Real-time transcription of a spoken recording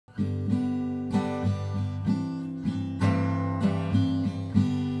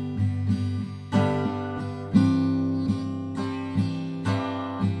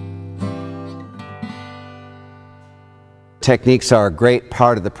Techniques are a great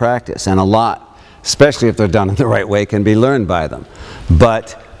part of the practice, and a lot, especially if they're done in the right way, can be learned by them.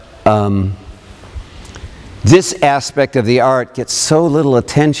 But this aspect of the art gets so little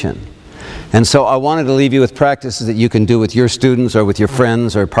attention. And so I wanted to leave you with practices that you can do with your students or with your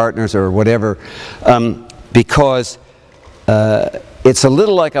friends or partners or whatever, because it's a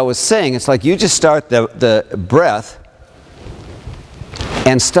little like I was saying, it's like you just start the breath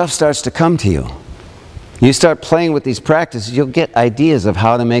and stuff starts to come to you. You start playing with these practices, you'll get ideas of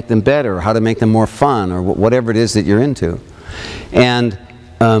how to make them better, or how to make them more fun, or whatever it is that you're into. And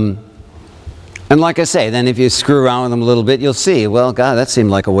like I say, then if you screw around with them a little bit, you'll see, well, God, that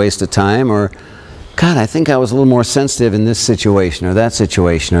seemed like a waste of time, or God, I think I was a little more sensitive in this situation, or that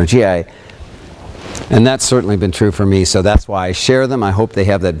situation, or gee, and that's certainly been true for me, so that's why I share them. I hope they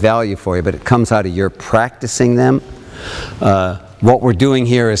have that value for you, but it comes out of your practicing them. What we're doing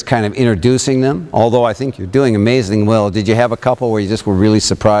here is kind of introducing them, although I think you're doing amazingly well. Did you have a couple where you just were really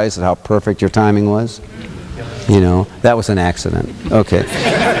surprised at how perfect your timing was? You know, that was an accident. Okay.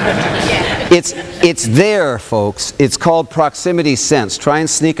 It's there, folks. It's called proximity sense. Try and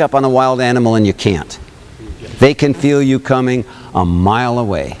sneak up on a wild animal and you can't. They can feel you coming a mile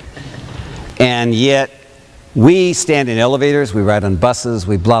away. And yet, we stand in elevators, we ride on buses,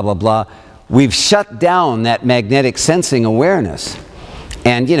 we blah, blah, blah. We've shut down that magnetic sensing awareness.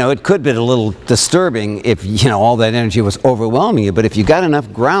 And, you know, it could be a little disturbing if, you know, all that energy was overwhelming you. But if you got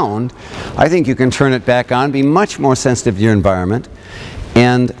enough ground, I think you can turn it back on, be much more sensitive to your environment.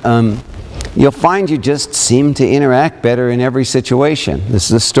 And you'll find you just seem to interact better in every situation. This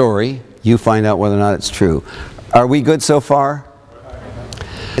is a story. You find out whether or not it's true. Are we good so far?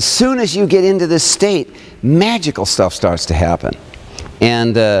 As soon as you get into this state, magical stuff starts to happen.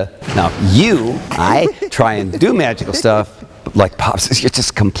 And now I try and do magical stuff, like Bob says, you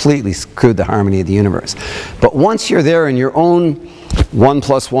just completely screwed the harmony of the universe. But once you're there in your own 1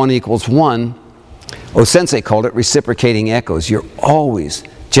 + 1 = 1, Moonsensei called it reciprocating echoes. You're always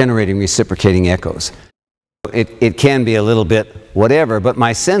generating reciprocating echoes. It can be a little bit whatever, but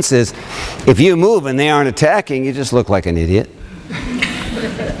my sense is if you move and they aren't attacking, you just look like an idiot.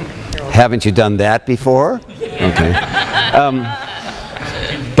 Haven't you done that before? Okay.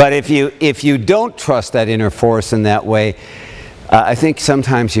 But if you don't trust that inner force in that way, I think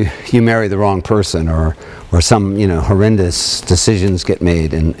sometimes you marry the wrong person, or some, you know, horrendous decisions get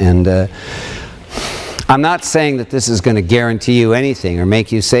made. And I'm not saying that this is going to guarantee you anything or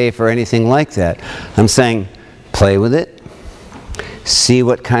make you safe or anything like that. I'm saying play with it, see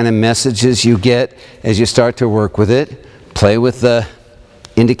what kind of messages you get as you start to work with it, play with the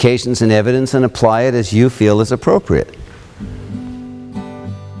indications and evidence, and apply it as you feel is appropriate.